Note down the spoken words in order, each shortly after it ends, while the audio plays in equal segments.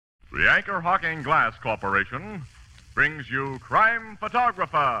The Anchor Hocking Glass Corporation brings you Crime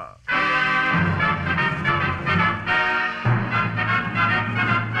Photographer.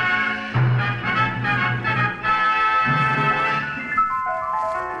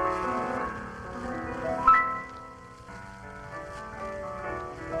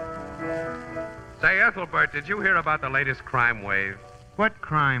 Say, Ethelbert, did you hear about the latest crime wave? What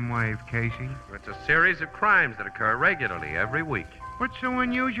crime wave, Casey? It's a series of crimes that occur regularly every week. What's so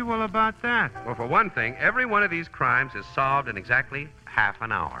unusual about that? Well, for one thing, every one of these crimes is solved in exactly half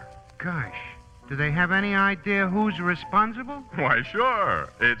an hour. Gosh, do they have any idea who's responsible? Why, sure.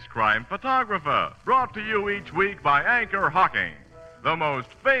 It's Crime Photographer, brought to you each week by Anchor Hocking, the most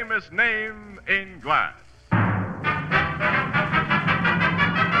famous name in glass.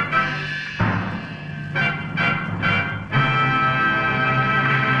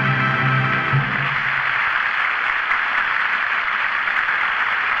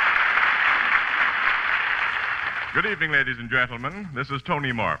 Good evening, ladies and gentlemen. This is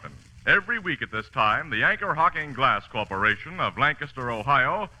Tony Marvin. Every week at this time, the Anchor Hocking Glass Corporation of Lancaster,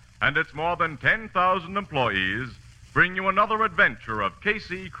 Ohio, and its more than 10,000 employees bring you another adventure of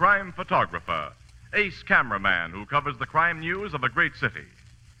Casey, crime photographer, ace cameraman who covers the crime news of a great city.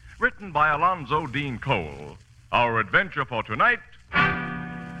 Written by Alonzo Dean Cole, our adventure for tonight,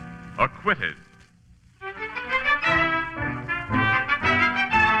 Acquitted.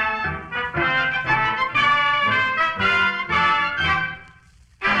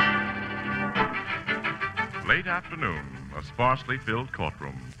 Late afternoon, a sparsely filled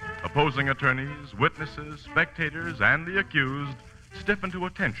courtroom. Opposing attorneys, witnesses, spectators, and the accused stiffen to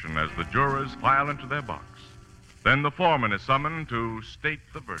attention as the jurors file into their box. Then the foreman is summoned to state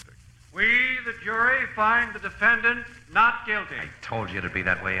the verdict. We, the jury, find the defendant not guilty. I told you it'd be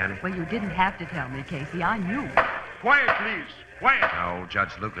that way, Annie. Well, you didn't have to tell me, Casey. I knew. Quiet, please. Quiet. No,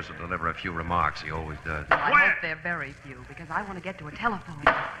 Judge Lucas will deliver a few remarks. He always does. Well, I Quiet. hope they're very few, because I want to get to a telephone.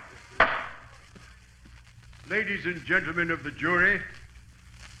 Ladies and gentlemen of the jury,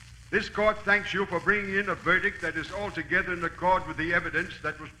 this court thanks you for bringing in a verdict that is altogether in accord with the evidence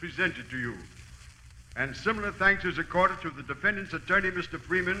that was presented to you. And similar thanks is accorded to the defendant's attorney, Mr.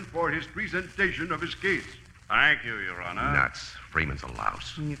 Freeman, for his presentation of his case. Thank you, Your Honor. Nuts. Freeman's a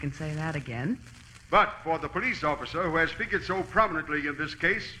louse. You can say that again. But for the police officer who has figured so prominently in this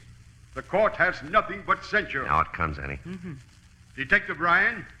case, the court has nothing but censure. Now it comes, Annie. Detective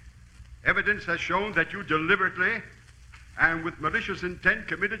Ryan, evidence has shown that you deliberately and with malicious intent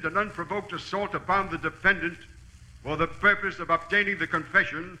committed an unprovoked assault upon the defendant for the purpose of obtaining the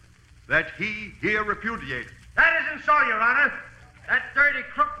confession that he here repudiated. That isn't so, Your Honor. That dirty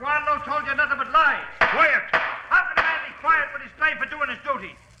crook Waldo told you nothing but lies. Quiet! How can a man be quiet when he's blamed for doing his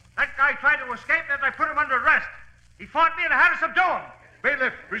duty? That guy tried to escape and I put him under arrest. He fought me and I had to subdue him.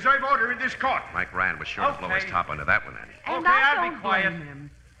 Bailiff, preserve order in this court. Mike Rand was sure to blow his Okay. top under that one, Annie. And Okay, I I'll be don't quiet. blame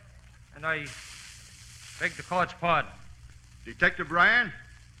him. And I beg the court's pardon. Detective Ryan,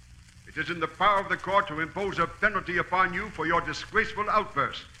 it is in the power of the court to impose a penalty upon you for your disgraceful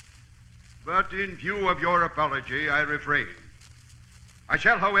outburst. But in view of your apology, I refrain. I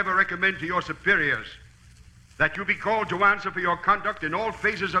shall, however, recommend to your superiors that you be called to answer for your conduct in all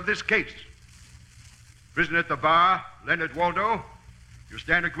phases of this case. Prisoner at the bar, Leonard Waldo, you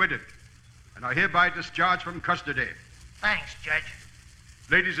stand acquitted and are hereby discharged from custody. Thanks, Judge.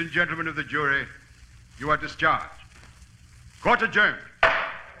 Ladies and gentlemen of the jury, you are discharged. Court adjourned.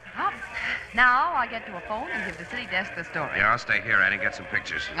 Well, now I get to a phone and give the city desk the story. Yeah, I'll stay here, Annie, get some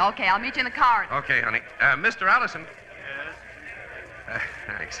pictures. Okay, I'll meet you in the car. Okay, honey. Mr. Allison. Yes?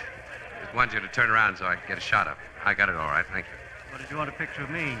 Thanks. Just wanted you to turn around so I could get a shot of it. I got it all right, thank you. What did you want a picture of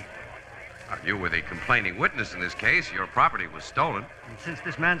me? You were the complaining witness in this case. Your property was stolen. And since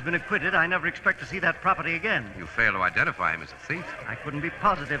this man's been acquitted, I never expect to see that property again. You failed to identify him as a thief. I couldn't be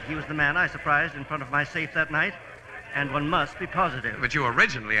positive he was the man I surprised in front of my safe that night. And one must be positive. But you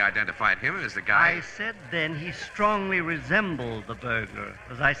originally identified him as the guy... I said then he strongly resembled the burglar,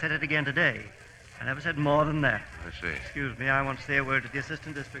 as I said it again today. I never said more than that. I see. Excuse me, I want to say a word to the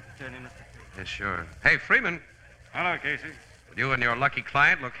Assistant District Attorney, Mr. Freeman. Yeah, sure. Hey, Freeman, Hello, Casey. would you and your lucky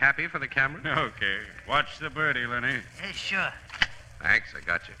client look happy for the camera? Okay. Watch the birdie, Lenny. Sure. Thanks, I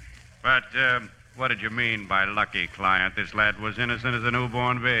got you. But, what did you mean by lucky client? This lad was innocent as a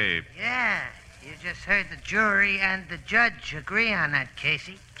newborn babe. Yeah, you just heard the jury and the judge agree on that,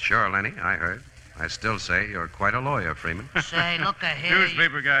 Casey. Sure, Lenny, I heard. I still say you're quite a lawyer, Freeman. Say, look ahead.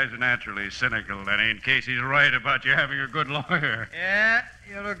 Newspaper guys are naturally cynical, Lenny, in case he's right about you having a good lawyer. Yeah,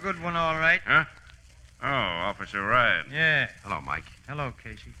 you're a good one, all right. Huh? Oh, Officer Ryan. Yeah. Hello, Mike. Hello,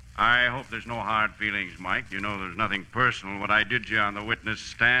 Casey. I hope there's no hard feelings, Mike. You know there's nothing personal. What I did to you on the witness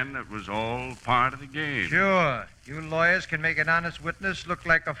stand, that was all part of the game. Sure. You lawyers can make an honest witness look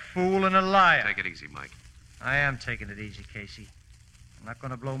like a fool and a liar. Take it easy, Mike. I am taking it easy, Casey. I'm not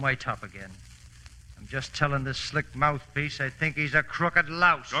going to blow my top again. I'm just telling this slick mouthpiece I think he's a crooked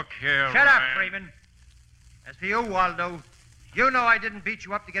louse. Look here, Shut up, Ryan. Freeman. As for you, Waldo, you know I didn't beat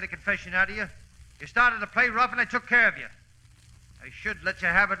you up to get a confession out of you. You started to play rough, and I took care of you. I should let you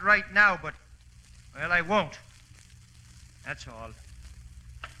have it right now, but, well, I won't. That's all.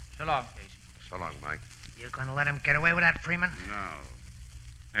 So long, Casey. So long, Mike. You gonna let him get away with that, Freeman?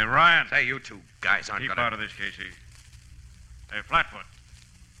 No. Hey, Ryan. Say, you two guys aren't Keep gonna... out of this, Casey. Hey, Flatfoot.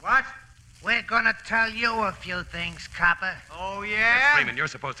 What? We're gonna tell you a few things, copper. Oh, Hey, yeah? Freeman, you're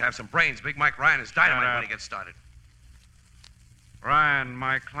supposed to have some brains. Big Mike Ryan is dynamite Shut up. when he gets started. Ryan,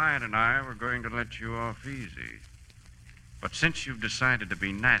 my client and I were going to let you off easy. But since you've decided to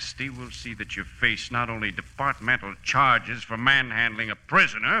be nasty, we'll see that you face not only departmental charges for manhandling a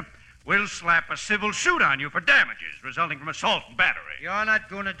prisoner, we'll slap a civil suit on you for damages resulting from assault and battery. You're not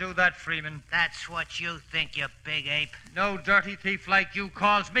gonna do that, Freeman. That's what you think, you big ape. No dirty thief like you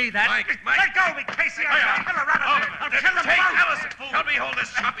calls me that. Mike! Let go of me, Casey! I'll kill him Take both. Allison! Help me hold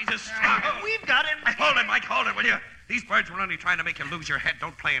this chop. He's a slug. We've got him. Hold it, Mike. Hold it, will you? These birds were only trying to make you lose your head.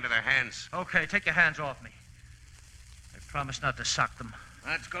 Don't play into their hands. Okay, take your hands off me. I promise not to sock them.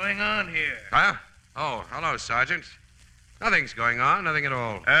 What's going on here? Huh? Oh, hello, Sergeant. Nothing's going on. Nothing at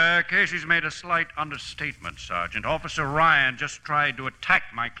all. Casey's made a slight understatement, Sergeant. Officer Ryan just tried to attack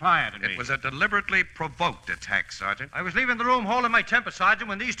my client and me. It was a deliberately provoked attack, Sergeant. I was leaving the room holding my temper, Sergeant,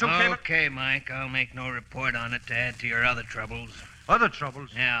 when these two came... Okay, Mike. I'll make no report on it to add to your other troubles. Other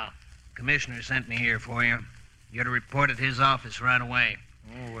troubles? Yeah. Commissioner sent me here for you. You're to report at his office right away.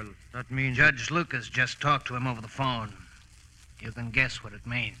 Oh, well, that means... Judge Lucas just talked to him over the phone. You can guess what it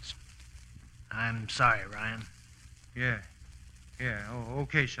means. I'm sorry, Ryan. Yeah. Oh,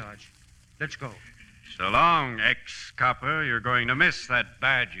 okay, Sarge. Let's go. So long, ex-copper. You're going to miss that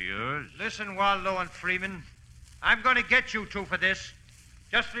badge of yours. Listen, Waldo and Freeman. I'm going to get you two for this.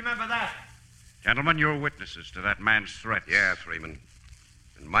 Just remember that. Gentlemen, you're witnesses to that man's threats. Yeah, Freeman.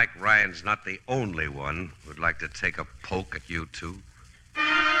 And Mike Ryan's not the only one who'd like to take a poke at you two.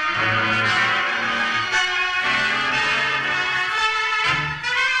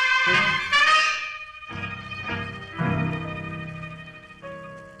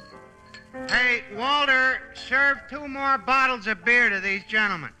 Hey, Walter, serve 2 more bottles of beer to these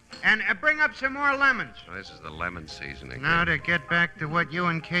gentlemen. And bring up some more lemons. Oh, this is the lemon season again. Now, to get back to what you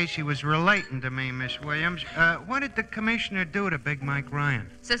and Casey was relating to me, Miss Williams, what did the commissioner do to Big Mike Ryan?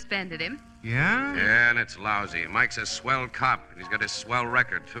 Suspended him. Yeah? Yeah, and it's lousy. Mike's a swell cop, and he's got his swell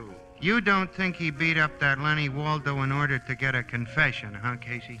record, too. You don't think he beat up that Lenny Waldo in order to get a confession, huh,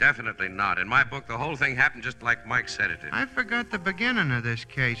 Casey? Definitely not. In my book, the whole thing happened just like Mike said it did. I forgot the beginning of this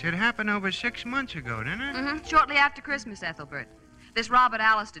case. It happened over 6 months ago, didn't it? Mm-hmm. Shortly after Christmas, Ethelbert. This Robert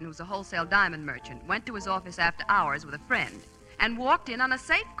Alliston, who's a wholesale diamond merchant, went to his office after hours with a friend and walked in on a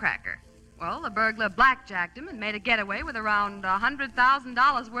safecracker. Well, the burglar blackjacked him and made a getaway with around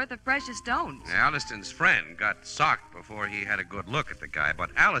 $100,000 worth of precious stones. Alliston's friend got socked before he had a good look at the guy,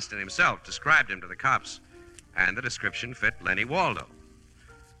 but Alliston himself described him to the cops, and the description fit Lenny Waldo,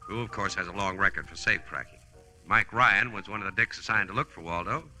 who, of course, has a long record for safe-cracking. Mike Ryan was one of the dicks assigned to look for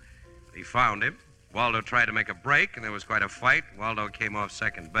Waldo. He found him. Waldo tried to make a break, and there was quite a fight. Waldo came off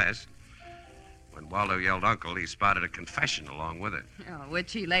second best. When Waldo yelled uncle, he spotted a confession along with it.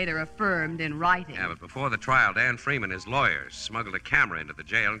 Which he later affirmed in writing. Yeah, but before the trial, Dan Freeman, his lawyer, smuggled a camera into the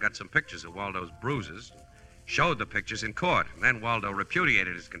jail and got some pictures of Waldo's bruises, showed the pictures in court. And then Waldo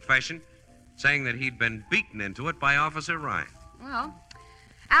repudiated his confession, saying that he'd been beaten into it by Officer Ryan. Well,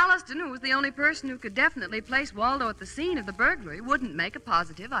 Alliston, who was the only person who could definitely place Waldo at the scene of the burglary, wouldn't make a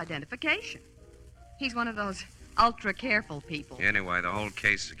positive identification. He's one of those ultra-careful people. Anyway, the whole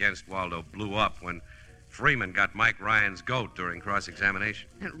case against Waldo blew up when Freeman got Mike Ryan's goat during cross-examination.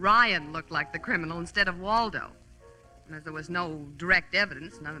 And Ryan looked like the criminal instead of Waldo. And as there was no direct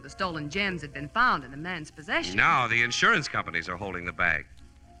evidence, none of the stolen gems had been found in the man's possession. Now the insurance companies are holding the bag.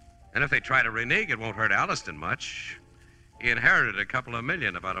 And if they try to renege, it won't hurt Alliston much. He inherited a couple of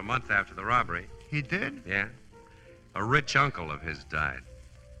million about a month after the robbery. He did? Yeah. A rich uncle of his died.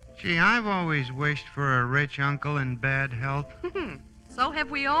 Gee, I've always wished for a rich uncle in bad health. So have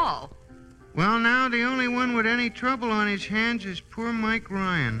we all. Well, now the only one with any trouble on his hands is poor Mike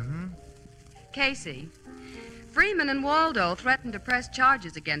Ryan, Casey, Freeman and Waldo threatened to press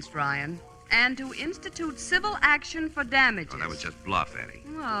charges against Ryan and to institute civil action for damages. Oh, that was just bluff, Eddie.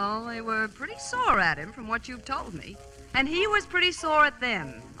 Well, they were pretty sore at him from what you've told me. And he was pretty sore at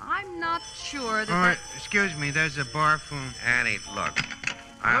them. I'm not sure that... All right, excuse me, there's a bar phone. Annie, look,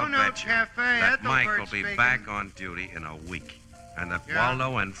 I'll No bet you Cafe, that Mike Ethelbert will be speaking. back on duty in a week. And that Yeah.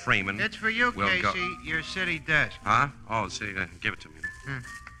 Waldo and Freeman It's for you, will Casey, go... your city desk. Huh? Oh, see, give it to me. Hmm.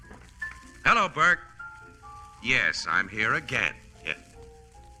 Hello, Burke. Yes, I'm here again. Yeah.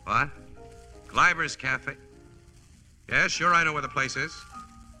 What? Gleiber's Cafe? Yeah, sure, I know where the place is.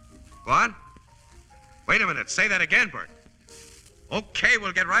 What? Wait a minute. Say that again, Burke. Okay,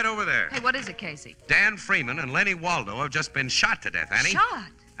 we'll get right over there. Hey, what is it, Casey? Dan Freeman and Lenny Waldo have just been shot to death, Annie. Shot?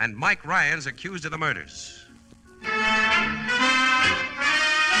 And Mike Ryan's accused of the murders.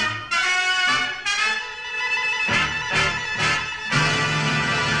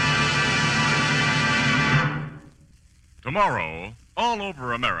 Tomorrow, all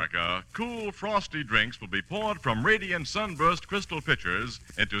over America, cool, frosty drinks will be poured from radiant Sunburst crystal pitchers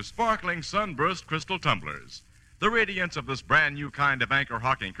into sparkling Sunburst crystal tumblers. The radiance of this brand new kind of anchor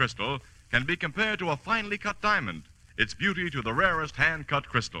hocking crystal can be compared to a finely cut diamond, its beauty to the rarest hand-cut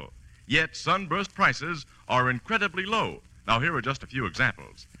crystal. Yet Sunburst prices are incredibly low. Now, here are just a few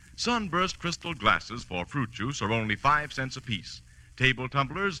examples. Sunburst crystal glasses for fruit juice are only 5 cents apiece. Table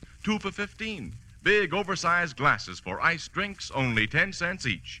tumblers, 2 for 15. Big, oversized glasses for iced drinks, only 10 cents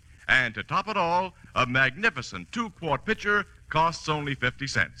each. And to top it all, a magnificent 2-quart pitcher costs only 50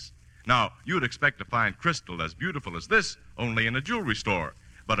 cents. Now, you'd expect to find crystal as beautiful as this only in a jewelry store.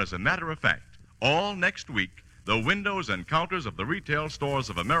 But as a matter of fact, all next week, the windows and counters of the retail stores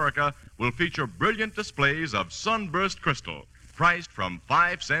of America will feature brilliant displays of Sunburst crystal, priced from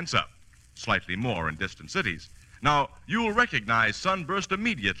 5 cents up, slightly more in distant cities. Now, you'll recognize Sunburst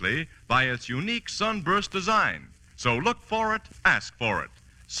immediately by its unique Sunburst design. So look for it, ask for it.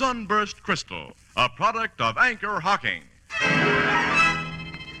 Sunburst Crystal, a product of Anchor Hocking.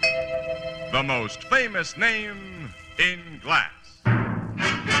 The most famous name in glass.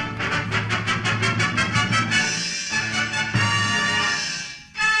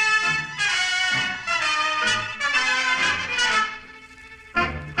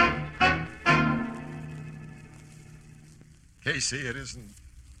 Casey, it isn't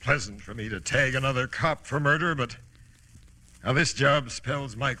pleasant for me to tag another cop for murder, but now this job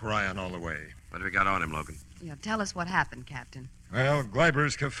spells Mike Ryan all the way. What have we got on him, Logan? Yeah, tell us what happened, Captain. Well,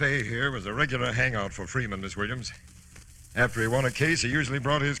 Gleiber's Cafe here was a regular hangout for Freeman, Miss Williams. After he won a case, he usually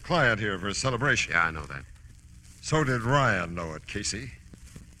brought his client here for a celebration. Yeah, I know that. So did Ryan know it, Casey.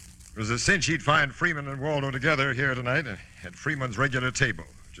 It was a cinch he'd find Freeman and Waldo together here tonight at Freeman's regular table,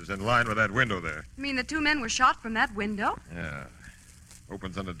 which is in line with that window there. You mean the two men were shot from that window? Yeah.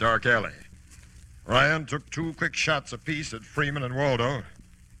 Opens in a dark alley. Ryan took 2 quick shots apiece at Freeman and Waldo,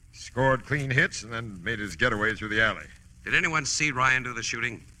 scored clean hits, and then made his getaway through the alley. Did anyone see Ryan do the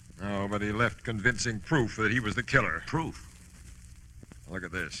shooting? No, but he left convincing proof that he was the killer. Proof? Look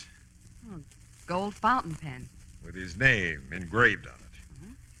at this, Gold fountain pen. with his name engraved on it.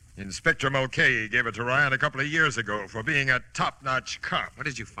 Inspector Mulcahy gave it to Ryan a couple of years ago for being a top-notch cop. Where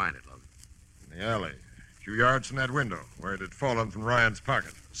did you find it, Logan? In the alley, a few yards from that window, where it had fallen from Ryan's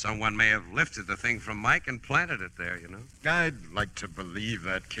pocket. Someone may have lifted the thing from Mike and planted it there, you know. I'd like to believe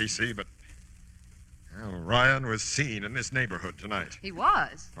that, Casey, but well, Ryan was seen in this neighborhood tonight. He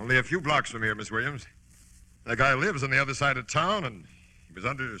was. Only a few blocks from here, Miss Williams. The guy lives on the other side of town, and he was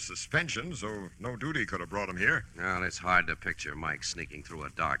under suspension, so no duty could have brought him here. Well, it's hard to picture Mike sneaking through a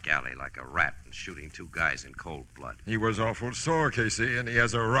dark alley like a rat and shooting 2 guys in cold blood. He was awful sore, Casey, and he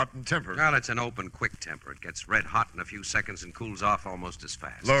has a rotten temper. Well, it's an open, quick temper. It gets red hot in a few seconds and cools off almost as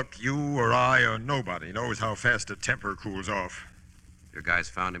fast. Look, you or I or nobody knows how fast a temper cools off. Your guys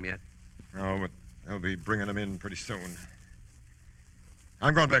found him yet? No, but they'll be bringing him in pretty soon.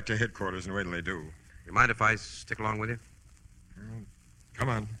 I'm going back to headquarters and wait till they do. You mind if I stick along with you? Come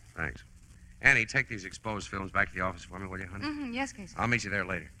on. Thanks. Annie, take these exposed films back to the office for me, will you, honey? Mm-hmm. Yes, Casey. I'll meet you there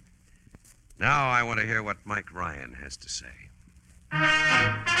later. Now I want to hear what Mike Ryan has to say.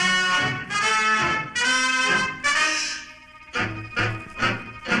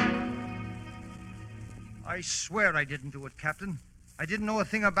 I swear I didn't do it, Captain. I didn't know a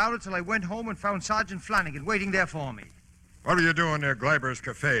thing about it till I went home and found Sergeant Flanagan waiting there for me. What were you doing near Gleiber's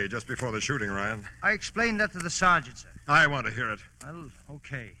Cafe just before the shooting, Ryan? I explained that to the sergeant, sir. I want to hear it. Well,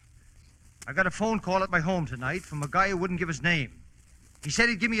 okay. I got a phone call at my home tonight from a guy who wouldn't give his name. He said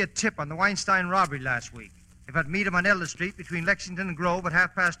he'd give me a tip on the Weinstein robbery last week if I'd meet him on Elder Street between Lexington and Grove at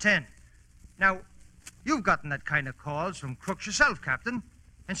 10:30. Now, you've gotten that kind of calls from crooks yourself, Captain.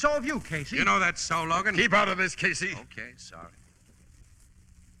 And so have you, Casey. You know that's so, Logan? Keep out of this, Casey. Okay, sorry.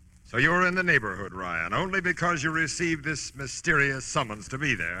 So you're in the neighborhood, Ryan, only because you received this mysterious summons to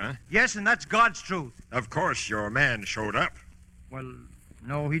be there, huh? Yes, and that's God's truth. Of course, your man showed up. Well,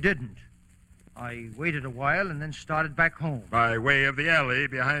 no, he didn't. I waited a while and then started back home. By way of the alley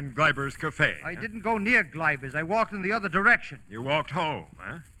behind Gleiber's Cafe. I didn't go near Gleiber's. I walked in the other direction. You walked home,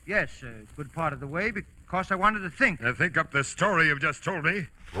 huh? Yes, a good part of the way because I wanted to think. Think up the story you've just told me.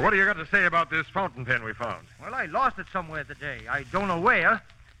 Well, what do you got to say about this fountain pen we found? Well, I lost it somewhere today. I don't know where.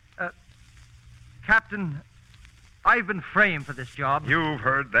 Captain, I've been framed for this job. You've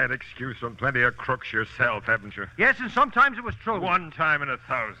heard that excuse from plenty of crooks yourself, haven't you? Yes, and sometimes it was true. One time in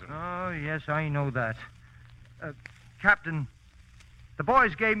 1,000. Oh, yes, I know that. Captain, the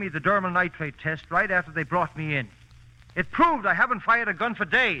boys gave me the dermal nitrate test right after they brought me in. It proved I haven't fired a gun for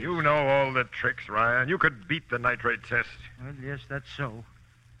days. You know all the tricks, Ryan. You could beat the nitrate test. Well, yes, that's so.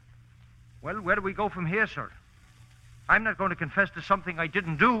 Well, where do we go from here, sir? I'm not going to confess to something I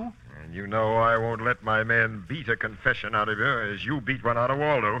didn't do. And you know I won't let my men beat a confession out of you as you beat one out of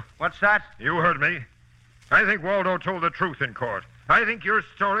Waldo. What's that? You heard me. I think Waldo told the truth in court. I think your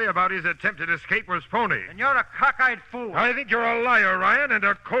story about his attempted escape was phony. And you're a cockeyed fool. I think you're a liar, Ryan, and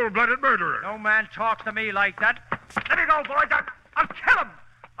a cold-blooded murderer. No man talks to me like that. Let me go, boys. I'll kill him.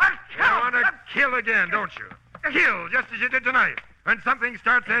 I'll kill him. You want to kill again, don't you? Kill, just as you did tonight. When something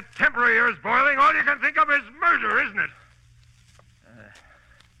starts that temper of yours boiling, all you can think of is murder, isn't it?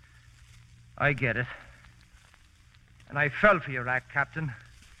 I get it. And I fell for your act, Captain.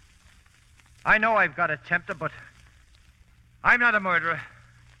 I know I've got a temper, but I'm not a murderer.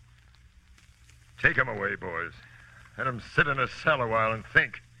 Take him away, boys. Let him sit in a cell a while and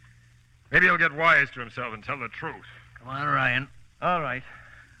think. Maybe he'll get wise to himself and tell the truth. Come on, Ryan. All right.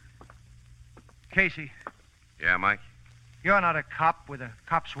 Casey, Yeah, Mike? you're not a cop with a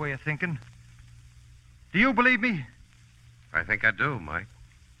cop's way of thinking. Do you believe me? I think I do, Mike.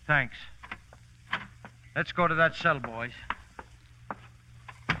 Thanks. Let's go to that cell, boys.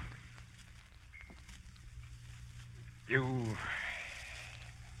 You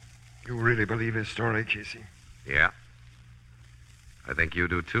really believe his story, Casey? Yeah. I think you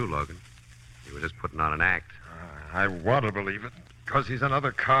do too, Logan. You were just putting on an act. I want to believe it, because he's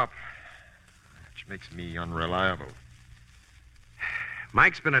another cop, which makes me unreliable.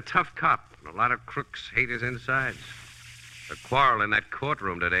 Mike's been a tough cop, and a lot of crooks hate his insides. The quarrel in that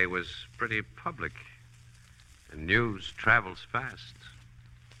courtroom today was pretty public. And news travels fast.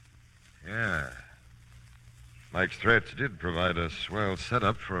 Yeah. Mike's threats did provide a swell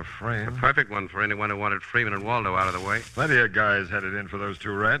setup for a frame. A perfect one for anyone who wanted Freeman and Waldo out of the way. Plenty of guys headed in for those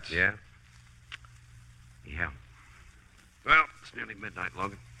two rats. Yeah? Yeah. Well, it's nearly midnight,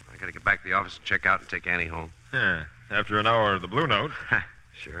 Logan. I gotta get back to the office and check out and take Annie home. Yeah. After an hour of the Blue Note.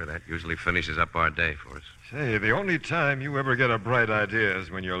 Sure, that usually finishes up our day for us. Say, the only time you ever get a bright idea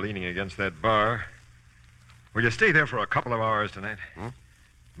is when you're leaning against that bar. Will you stay there for a couple of hours tonight?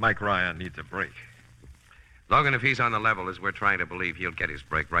 Mike Ryan needs a break. Logan, if he's on the level as we're trying to believe, he'll get his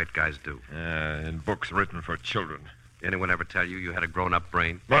break. Right guys do. In books written for children. Anyone ever tell you had a grown-up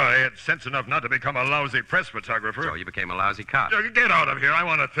brain? Well, I had sense enough not to become a lousy press photographer. So you became a lousy cop. Get out of here. I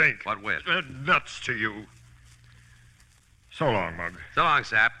want to think. What with? Nuts to you. So long, Mug. So long,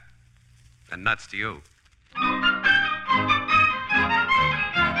 Sap. And nuts to you.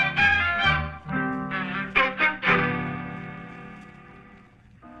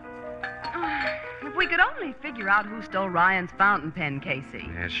 If we could only figure out who stole Ryan's fountain pen, Casey.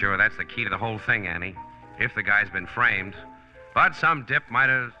 Yeah, sure. That's the key to the whole thing, Annie. If the guy's been framed. But some dip might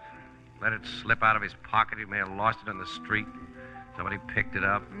have let it slip out of his pocket. He may have lost it on the street. Somebody picked it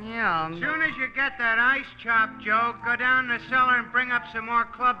up. Yeah. As soon as you get that ice chop, Joe, go down the cellar and bring up some more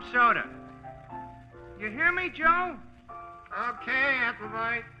club soda. You hear me, Joe? Okay,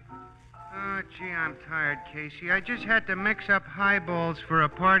 Applewhite. Oh, gee, I'm tired, Casey. I just had to mix up highballs for a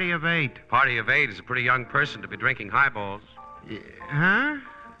party of 8. Party of 8 is a pretty young person to be drinking highballs. Huh?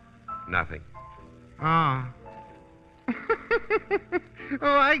 Nothing. Oh.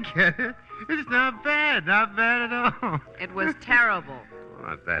 Oh, I get it. It's not bad. Not bad at all. It was terrible.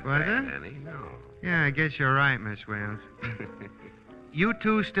 Not that Was bad, it? Annie. No. Yeah, I guess you're right, Miss Williams. You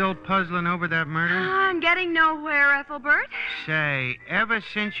two still puzzling over that murder? I'm getting nowhere, Ethelbert. Say, ever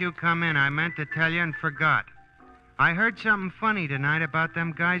since you come in, I meant to tell you and forgot. I heard something funny tonight about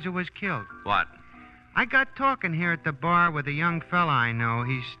them guys who was killed. What? I got talking here at the bar with a young fella I know.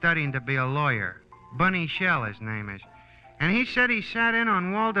 He's studying to be a lawyer. Bunny Shell, his name is. And he said he sat in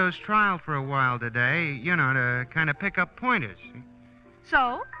on Waldo's trial for a while today, you know, to kind of pick up pointers.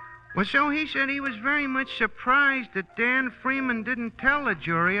 So? Well, so he said he was very much surprised that Dan Freeman didn't tell the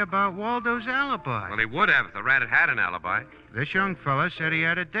jury about Waldo's alibi. Well, he would have if the rat had an alibi. This young fella said he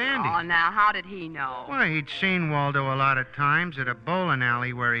had a dandy. Oh, now, how did he know? Well, he'd seen Waldo a lot of times at a bowling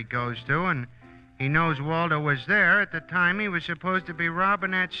alley where he goes to, and he knows Waldo was there at the time he was supposed to be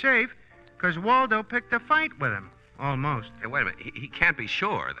robbing that safe, because Waldo picked a fight with him. Almost. Hey, wait a minute. He can't be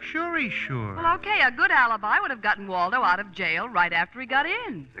sure. Sure he's sure. Well, okay, a good alibi would have gotten Waldo out of jail right after he got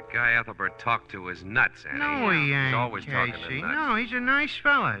in. The guy Ethelbert talked to is nuts, Annie. No, he ain't, He's always talking to Casey. nuts. No, he's a nice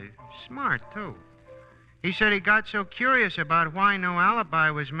fella. Smart, too. He said he got so curious about why no alibi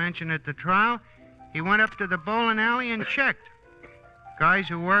was mentioned at the trial, he went up to the bowling alley and checked. Guys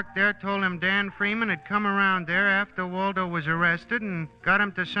who worked there told him Dan Freeman had come around there after Waldo was arrested and got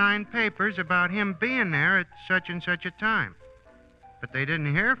him to sign papers about him being there at such and such a time. But they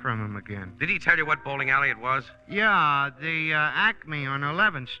didn't hear from him again. Did he tell you what bowling alley it was? Yeah, the Acme on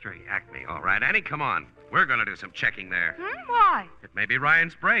 11th Street. Acme, all right. Annie, come on. We're going to do some checking there. Why? It may be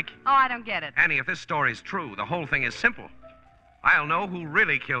Ryan's break. Oh, I don't get it. Annie, if this story's true, the whole thing is simple. I'll know who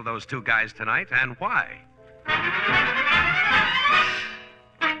really killed those two guys tonight and why.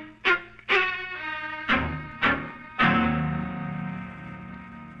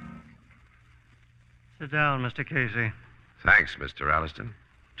 Sit down, Mr. Casey. Thanks, Mr. Alliston.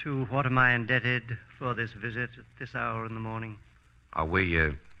 To what am I indebted for this visit at this hour in the morning? Are we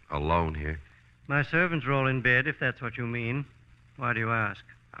alone here? My servants are all in bed, if that's what you mean. Why do you ask?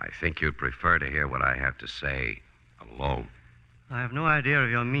 I think you'd prefer to hear what I have to say alone. I have no idea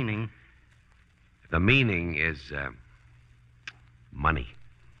of your meaning. The meaning is money.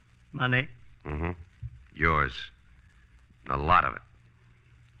 Money? Mm-hmm. Yours. A lot of it.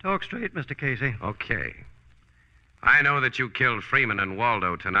 Talk straight, Mr. Casey. Okay. I know that you killed Freeman and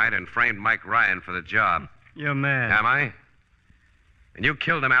Waldo tonight and framed Mike Ryan for the job. You're mad. Am I? And you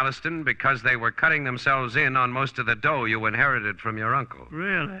killed them, Alliston, because they were cutting themselves in on most of the dough you inherited from your uncle.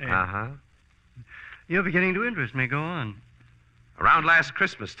 Really? Uh-huh. You're beginning to interest me. Go on. Around last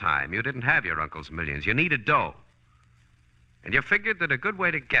Christmas time, you didn't have your uncle's millions. You needed dough. And you figured that a good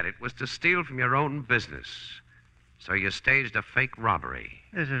way to get it was to steal from your own business. So you staged a fake robbery.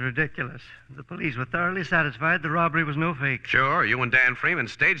 This is ridiculous. The police were thoroughly satisfied the robbery was no fake. Sure, you and Dan Freeman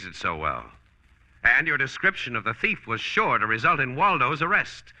staged it so well. And your description of the thief was sure to result in Waldo's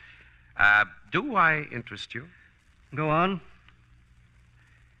arrest. Do I interest you? Go on.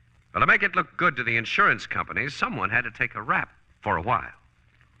 Well, to make it look good to the insurance companies, someone had to take a rap for a while.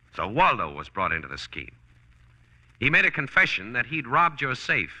 So Waldo was brought into the scheme. He made a confession that he'd robbed your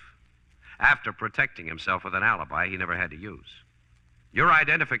safe after protecting himself with an alibi he never had to use. Your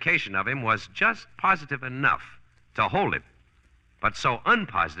identification of him was just positive enough to hold him, but so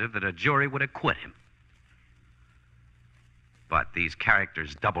unpositive that a jury would acquit him. But these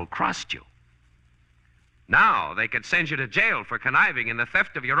characters double-crossed you. Now they could send you to jail for conniving in the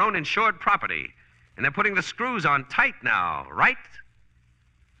theft of your own insured property. And they're putting the screws on tight now, right?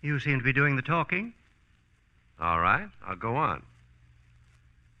 You seem to be doing the talking. All right, I'll go on.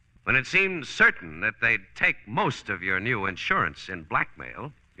 When it seemed certain that they'd take most of your new insurance in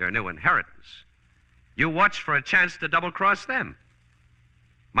blackmail, your new inheritance, you watched for a chance to double-cross them.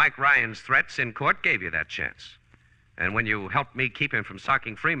 Mike Ryan's threats in court gave you that chance. And when you helped me keep him from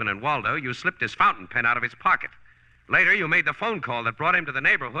socking Freeman and Waldo, you slipped his fountain pen out of his pocket. Later, you made the phone call that brought him to the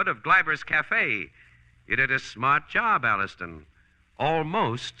neighborhood of Gleiber's Cafe. You did a smart job, Alliston.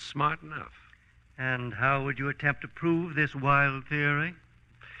 Almost smart enough. And how would you attempt to prove this wild theory?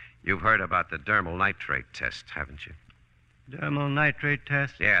 You've heard about the dermal nitrate test, haven't you? Dermal nitrate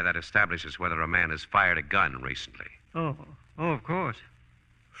test? Yeah, that establishes whether a man has fired a gun recently. Oh, of course.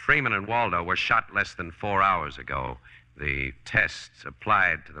 Freeman and Waldo were shot less than 4 hours ago. The tests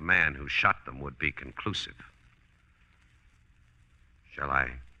applied to the man who shot them would be conclusive. Shall I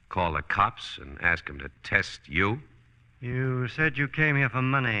call the cops and ask them to test you? You said you came here for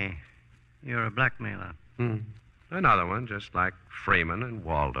money. You're a blackmailer. Another one, just like Freeman and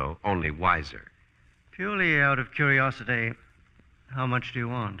Waldo, only wiser. Purely out of curiosity, how much do you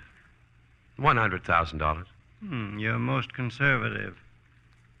want? $100,000. You're most conservative.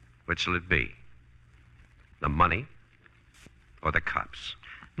 Which will it be? The money or the cops?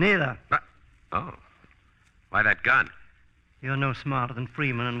 Neither. Oh. Why that gun? You're no smarter than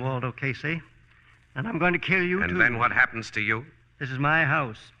Freeman and Waldo, Casey. And I'm going to kill you, too. And then what happens to you? This is my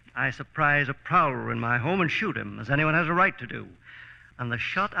house. I surprise a prowler in my home and shoot him, as anyone has a right to do. And the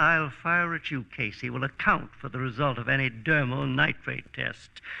shot I'll fire at you, Casey, will account for the result of any dermal nitrate test.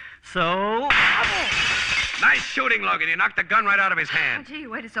 So... Nice shooting, Logan. You knocked the gun right out of his Oh, hand. gee, you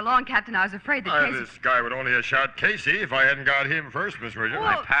waited so long, Captain. I was afraid that Casey... This guy would only have shot Casey if I hadn't got him first, Miss Ridger.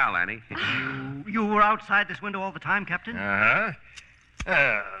 My pal, Annie. You were outside this window all the time, Captain? Uh-huh.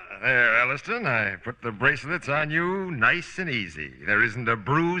 There, Elliston. I put the bracelets on you nice and easy. There isn't a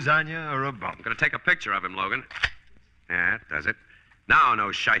bruise on you or a bump. I'm going to take a picture of him, Logan. Yeah, that does it. Now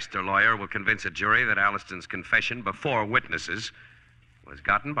no shyster lawyer will convince a jury that Alliston's confession before witnesses was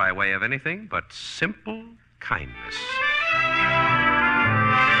gotten by way of anything but simple kindness.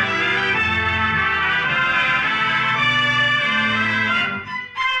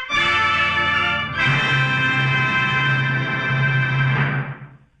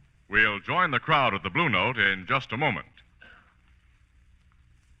 We'll join the crowd at the Blue Note in just a moment.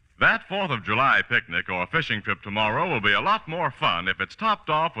 That 4th of July picnic or fishing trip tomorrow will be a lot more fun if it's topped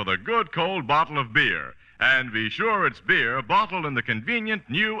off with a good cold bottle of beer. And be sure it's beer bottled in the convenient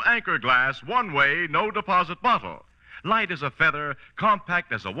new Anchor Glass one-way, no-deposit bottle. Light as a feather,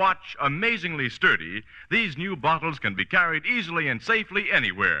 compact as a watch, amazingly sturdy, these new bottles can be carried easily and safely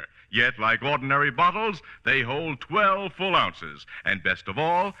anywhere. Yet, like ordinary bottles, they hold 12 full ounces. And best of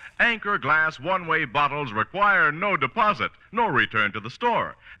all, Anchor Glass one-way bottles require no deposit, no return to the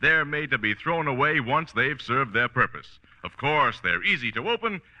store. They're made to be thrown away once they've served their purpose. Of course, they're easy to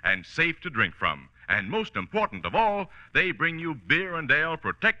open and safe to drink from. And most important of all, they bring you beer and ale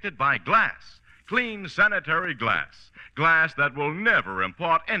protected by glass. Clean, sanitary glass. Glass that will never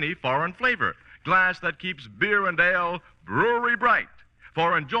impart any foreign flavor. Glass that keeps beer and ale brewery bright.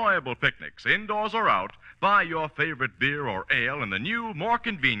 For enjoyable picnics, indoors or out, buy your favorite beer or ale in the new, more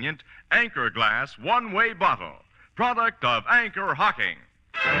convenient Anchor Glass one-way bottle. Product of Anchor Hocking.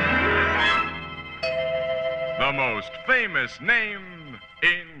 The most famous name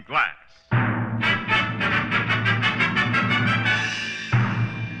in glass.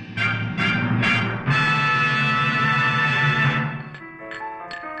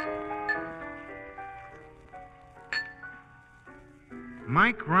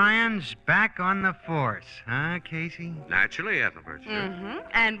 Mike Ryan's back on the force, huh, Casey? Naturally, Ethelbert. Mm-hmm.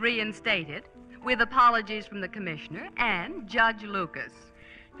 And reinstated, with apologies from the commissioner and Judge Lucas.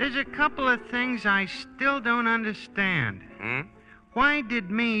 There's a couple of things I still don't understand. Why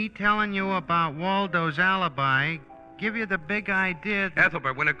did me telling you about Waldo's alibi give you the big idea that...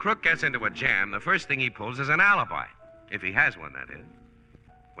 Ethelbert, when a crook gets into a jam, the first thing he pulls is an alibi. If he has one, that is.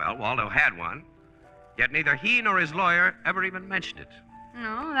 Well, Waldo had one, yet neither he nor his lawyer ever even mentioned it.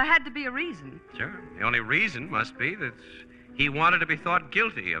 No, there had to be a reason. Sure. The only reason must be that he wanted to be thought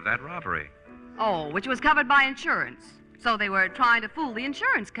guilty of that robbery. Oh, which was covered by insurance. So they were trying to fool the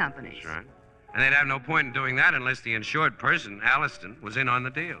insurance companies. That's right. And they'd have no point in doing that unless the insured person, Alliston, was in on the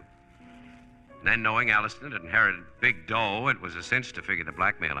deal. And then, knowing Alliston had inherited big dough, it was a cinch to figure the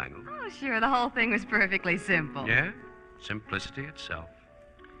blackmail angle. Oh, sure, the whole thing was perfectly simple. Yeah? Simplicity itself.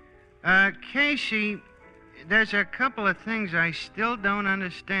 Casey, there's a couple of things I still don't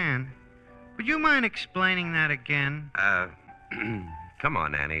understand. Would you mind explaining that again? Come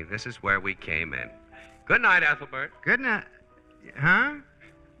on, Annie. This is where we came in. Good night, Ethelbert. Good night. Huh?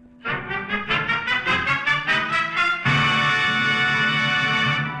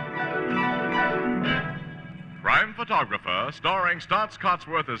 Crime Photographer, starring Stotts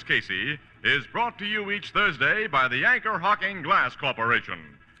Cotsworth as Casey, is brought to you each Thursday by the Anchor Hocking Glass Corporation,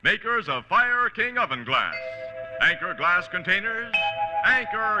 makers of Fire King Oven Glass, Anchor Glass Containers,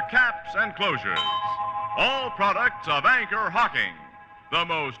 Anchor Caps and Closures. All products of Anchor Hocking, the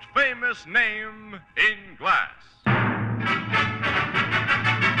most famous name in glass.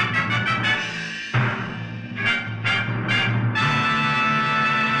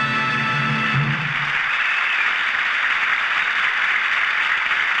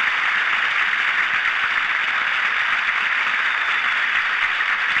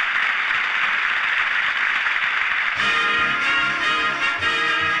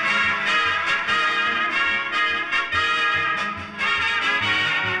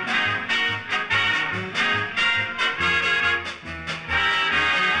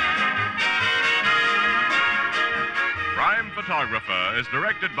 Photographer is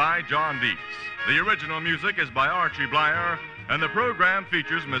directed by John Dietz. The original music is by Archie Blyer, and the program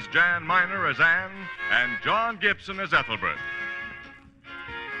features Miss Jan Miner as Anne and John Gibson as Ethelbert.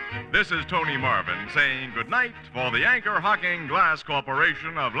 This is Tony Marvin saying goodnight for the Anchor Hocking Glass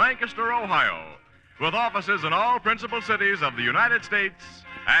Corporation of Lancaster, Ohio, with offices in all principal cities of the United States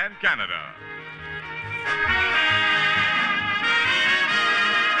and Canada.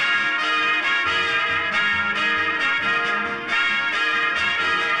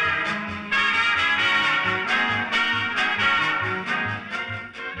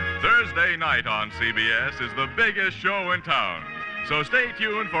 Thursday night night on CBS is the biggest show in town. So stay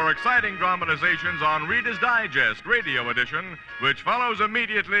tuned for exciting dramatizations on Reader's Digest Radio Edition, which follows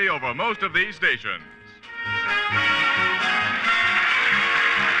immediately over most of these stations.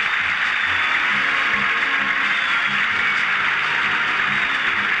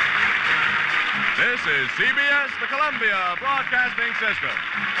 This is CBS, the Columbia Broadcasting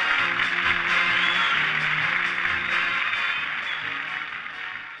System.